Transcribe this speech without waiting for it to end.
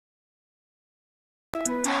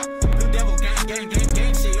Gang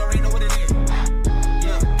shit, you already know what it is.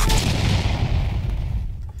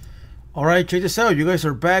 All right, check this out. You guys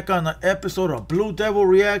are back on an episode of Blue Devil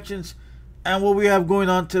Reactions. And what we have going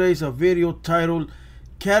on today is a video titled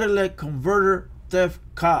Cadillac Converter Theft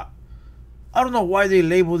Caught. I don't know why they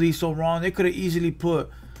label these so wrong. They could have easily put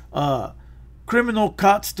criminal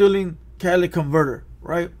caught stealing Cadillac converter,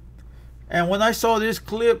 right? And when I saw this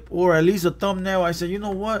clip, or at least a thumbnail, I said, you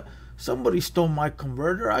know what? Somebody stole my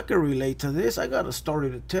converter. I can relate to this. I got a story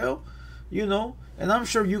to tell, you know. And I'm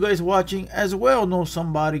sure you guys watching as well know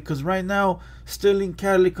somebody, because right now stealing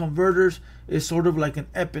catalytic converters is sort of like an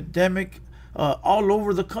epidemic all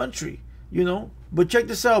over the country, you know. But check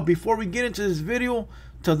this out. Before we get into this video,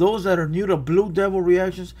 to those that are new to Blue Devil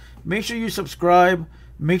Reactions, make sure you subscribe.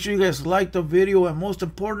 Make sure you guys like the video. And most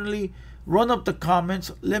importantly, run up the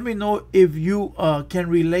comments. Let me know if you can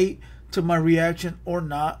relate to my reaction or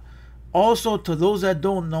not. Also, to those that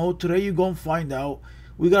don't know, today you're going to find out.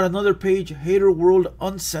 We got another page, Hater World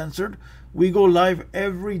Uncensored. We go live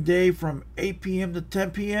every day from 8 p.m. to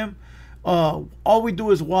 10 p.m. All we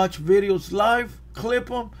do is watch videos live, clip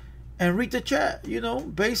them, and read the chat. You know,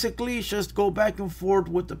 basically just go back and forth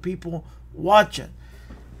with the people watching.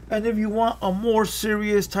 And if you want a more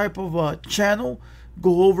serious type of channel,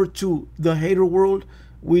 go over to the Hater World.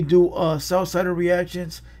 We do Southside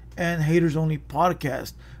Reactions and Haters Only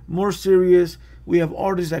podcast. More serious. We have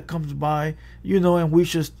artists that comes by, you know, and we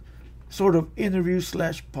just sort of interview /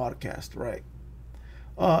 podcast, right?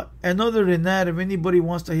 And other than that, if anybody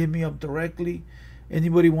wants to hit me up directly,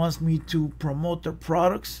 anybody wants me to promote their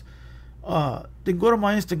products, then go to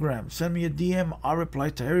my Instagram, send me a DM. I'll reply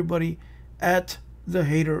to everybody at the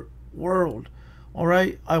Hater World. All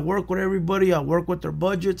right, I work with everybody. I work with their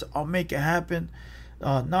budgets. I'll make it happen.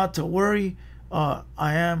 Not to worry. I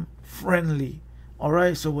am friendly. All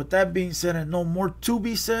right, so with that being said and no more to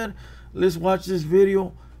be said, let's watch this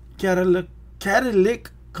video.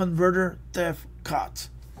 Catalytic converter theft caught.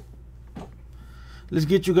 Let's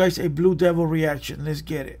get you guys a Blue Devil reaction. Let's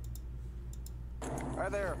get it. Hi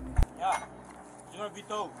there. Yeah, it's going to be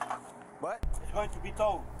towed. What? It's going to be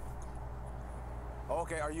towed.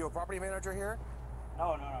 Okay, are you a property manager here?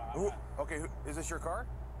 No. Okay, is this your car?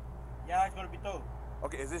 Yeah, it's going to be towed.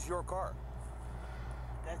 Okay, is this your car?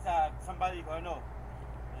 That's somebody who I know.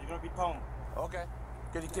 It's going to be towed. Okay.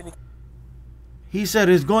 Can you? He said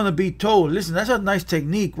it's going to be towed. Listen, that's a nice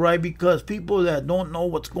technique, right? Because people that don't know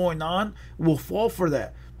what's going on will fall for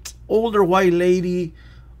that. Older white lady,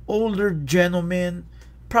 older gentleman,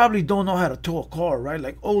 probably don't know how to tow a car, right?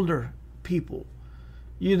 Like older people,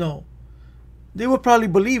 you know, they would probably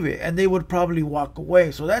believe it and they would probably walk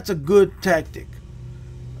away. So that's a good tactic.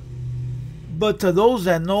 But to those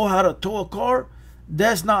that know how to tow a car,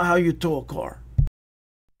 that's not how you tow a car.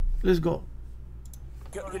 Let's go.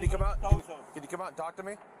 Can you come out? Can you come out and talk to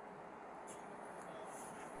me?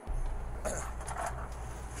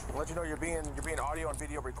 I'll let you know you're being audio and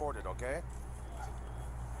video recorded, okay?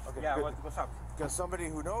 Okay. Yeah, what's up? Because somebody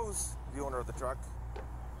who knows the owner of the truck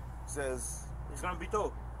says It's going to be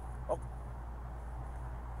towed. Oh.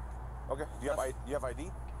 Okay. Do you have ID?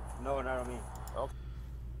 No, not on me. Okay.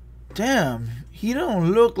 Damn, he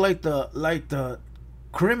don't look like the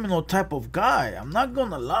criminal type of guy. I'm not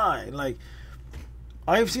gonna lie. Like,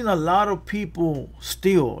 I've seen a lot of people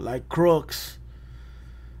steal, like crooks,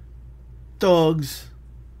 thugs,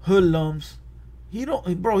 hoodlums. He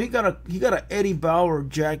don't, bro. He got a Eddie Bauer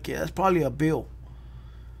jacket. That's probably a bill.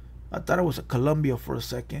 I thought it was a Columbia for a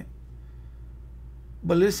second.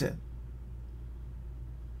 But listen,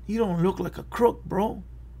 he don't look like a crook, bro.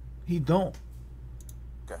 He don't.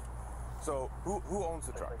 Okay. So who owns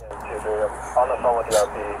the truck? On the phone with the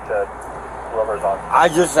RP said whoever's on. I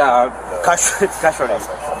just casually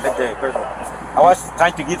met the person. I was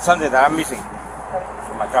trying to get something that I'm missing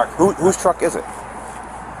from my truck. Whose truck is it?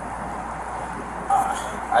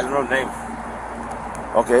 I don't know the name.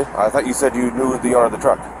 Okay. I thought you said you knew the owner of the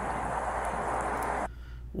truck.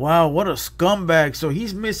 Wow, what a scumbag. So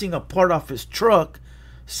he's missing a part off his truck,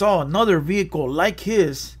 saw another vehicle like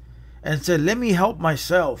his, and said, let me help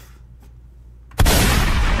myself.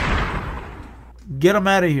 Get him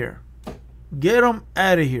out of here. Get him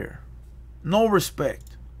out of here. No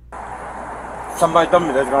respect. Somebody told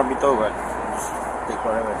me that's going to be towed, but take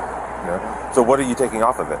whatever. Yeah. So what are you taking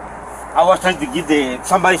off of it? I was trying to get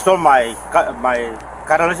somebody stole my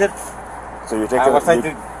catalyst. So you're taking. I was trying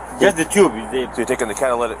to just the tube. So you're taking the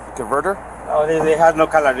catalytic converter? Oh, they had no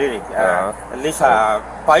catalytic. At least a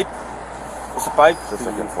pipe. It's a pipe. Just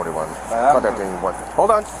like in 41. Contacting one.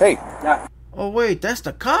 Hold on. Hey. Yeah. Oh, wait, that's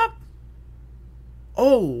the cop?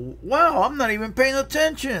 Oh, wow, I'm not even paying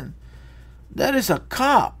attention. That is a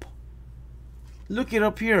cop. Look it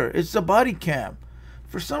up here. It's the body cam.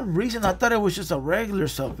 For some reason, I thought it was just a regular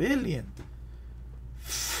civilian.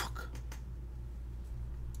 Fuck.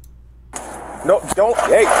 No, don't.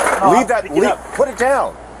 Hey, leave that. Put it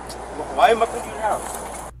down. Why am I putting it down?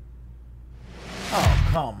 Oh,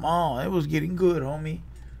 come on. It was getting good, homie.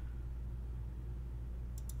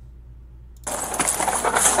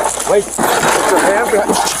 Wait. Put your hand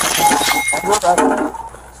behind.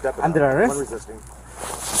 Step it. Under arrest? Unresisting.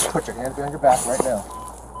 Put your hands behind your back right now.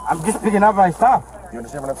 I'm just picking up my stuff. You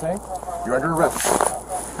understand what I'm saying? You're under arrest.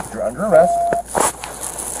 You're under arrest.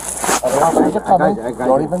 Other officers are coming. I got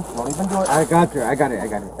Don't you. even do it. I got you. I got it.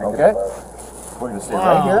 Okay? We're gonna stay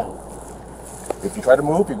right here. If you try to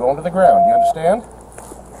move, you're going to the ground. You understand?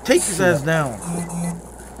 Take his ass down.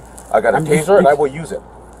 I got a taser and I will use it.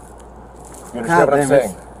 You understand what I'm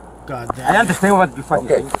saying? God I damn it. understand what you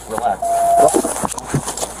fucking Okay, say. just relax.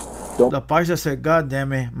 The Paisa said, God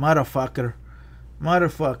damn it. Motherfucker.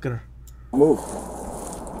 Motherfucker. Move.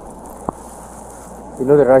 You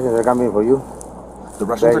know the Russians are coming for you? The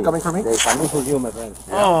Russians are coming for me? They're coming for you, my friend.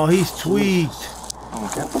 Oh, he's tweaked.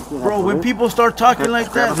 Okay. Bro, when people start talking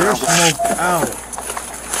like that, they're smoked out.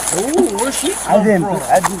 Ooh, where's she come from?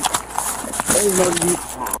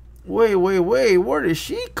 Wait. Where did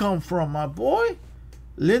she come from, my boy?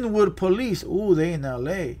 Linwood Police. Ooh, they in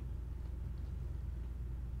L.A.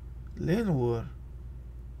 Linwood.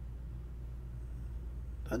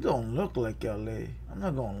 That don't look like L.A. I'm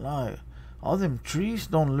not gonna lie. All them trees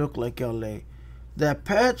don't look like L.A. That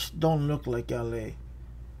patch don't look like L.A.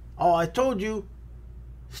 Oh, I told you.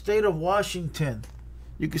 State of Washington.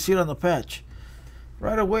 You can see it on the patch.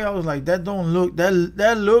 Right away, I was like, that don't look.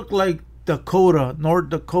 That looked like Dakota, North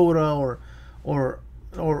Dakota,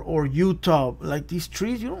 or Utah. Like these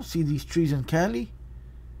trees, you don't see these trees in Cali.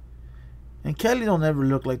 And Cali don't ever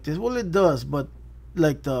look like this. Well, it does, but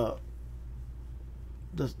like the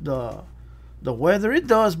weather, it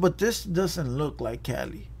does, but this doesn't look like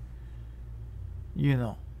Cali. You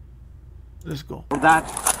know. Let's go. That.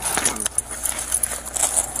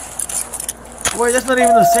 Wait, that's not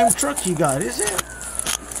even the same truck he got, is it?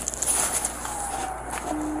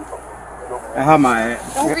 I have my.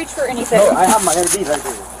 Don't reach for anything. No, I have my ID right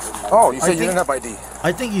here. Oh, you said you didn't have ID.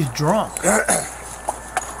 I think he's drunk. Here,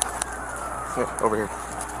 over here.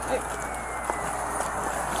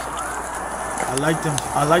 I like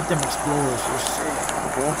them explorers. They're sick.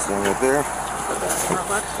 Okay, stand right there.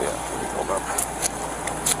 Yeah, hold up.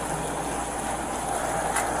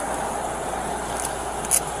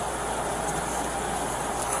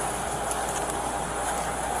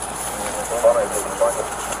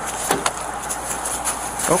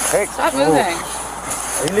 Okay. Stop moving.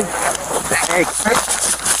 Really? Hey,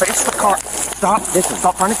 face the car. Stop. Listen.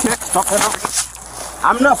 Stop trying to kick. Stop trying to.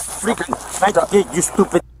 I'm not freaking trying to get you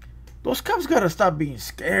stupid. Those cops gotta stop being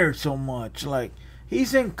scared so much. Like,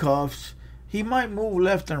 he's in cuffs. He might move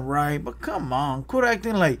left and right, but come on, quit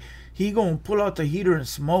acting like he gonna pull out the heater and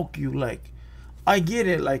smoke you. Like, I get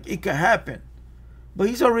it. Like, it could happen, but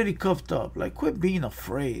he's already cuffed up. Like, quit being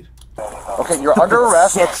afraid. Okay, you're under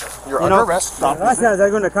arrest. You're under arrest. The Russians are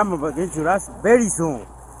going to come up against your ass very soon.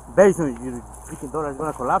 Very soon. Your freaking dollar is going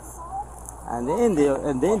to collapse. And then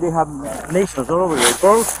they have nations all over the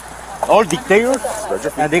world. All dictators.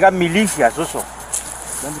 And they got militias also.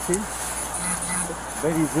 Let me see.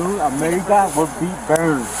 Very soon America will be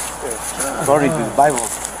burned. According to the Bible.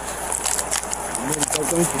 America is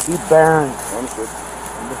going to be burned.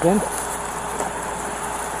 Understand?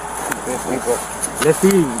 Let's see,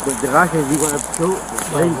 the Russians, we're going to show the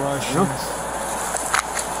place, you know?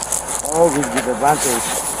 All with the advantage.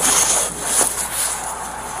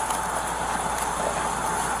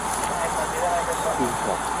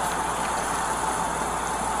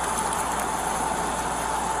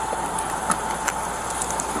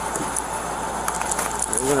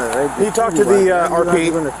 Can you talk to the RP?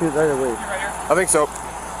 We're going to shoot right away. I think so. Is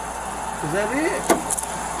that it?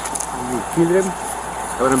 You kill them,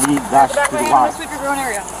 they're going to be dashed Back to my the hand, wall. let's sweep your grown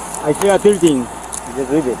area. I see a 13.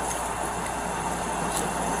 Just leave it.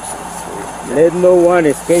 Let no one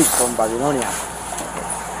escape from Babylonia.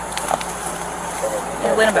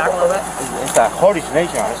 Yeah, lean him back a little bit. It's a Polish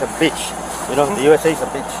nation. It's a bitch. You know, the USA is a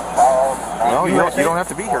bitch. No, you don't have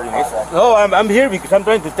to be here. You know. No, I'm here because I'm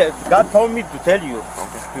trying to tell. God told me to tell you.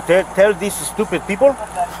 To tell these stupid people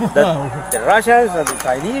that the Russians and the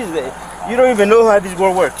Chinese, you don't even know how this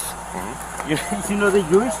world works. You know the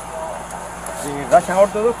Jewish? The Russian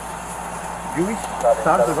Orthodox? Jewish?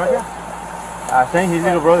 Start of Russia? Saying his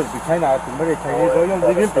little brother to China to marry Chinese royal,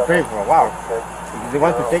 they've been preparing for a while. Because they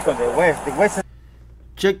want to take on the West. The West.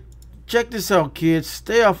 Check this out, kids.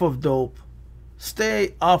 Stay off of dope.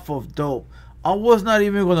 Stay off of dope. I was not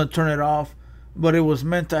even going to turn it off, but it was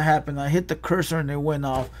meant to happen. I hit the cursor and it went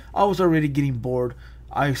off. I was already getting bored.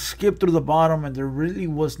 I skipped through the bottom and there really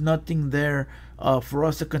was nothing there for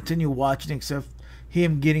us to continue watching except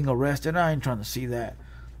him getting arrested. I ain't trying to see that.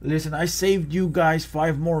 Listen, I saved you guys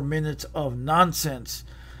 5 more minutes of nonsense.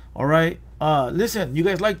 Alright? Listen, you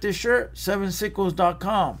guys like this shirt?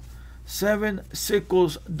 7sickles.com.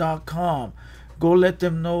 7sickles.com. Go let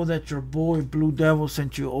them know that your boy Blue Devil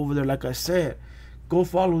sent you over there. Like I said, go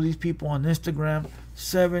follow these people on Instagram.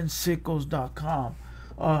 7sickles.com.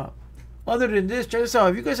 Other than this, check this out.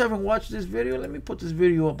 If you guys haven't watched this video, let me put this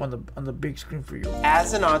video up on the big screen for you.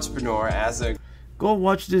 As an entrepreneur, go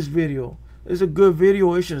watch this video. It's a good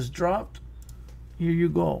video. It just dropped. Here you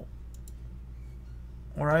go.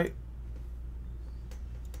 All right.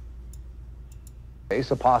 Face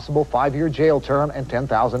a possible 5-year jail term and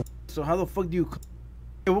 $10,000. So how the fuck do you?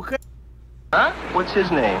 Okay. Huh? What's his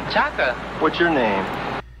name? Chaka. What's your name?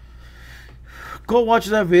 Go watch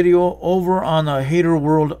that video over on Hater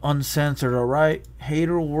World Uncensored. All right,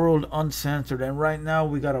 Hater World Uncensored. And right now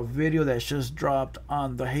we got a video that just dropped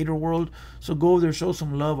on the Hater World. So go over there, show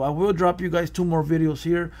some love. I will drop you guys 2 more videos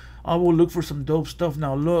here. I will look for some dope stuff.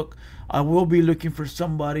 Now look, I will be looking for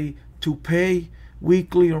somebody to pay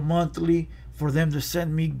weekly or monthly for them to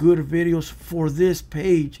send me good videos for this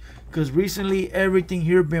page, because recently everything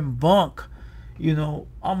here been bunk. You know,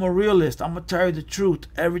 I'm a realist. I'm gonna tell you the truth.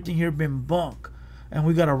 Everything here been bunk, and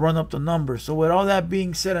we gotta run up the numbers. So with all that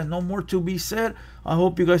being said and no more to be said, I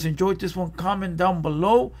hope you guys enjoyed this one. Comment down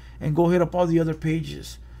below and go hit up all the other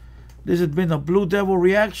pages. This has been a Blue Devil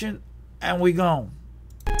reaction, and we gone.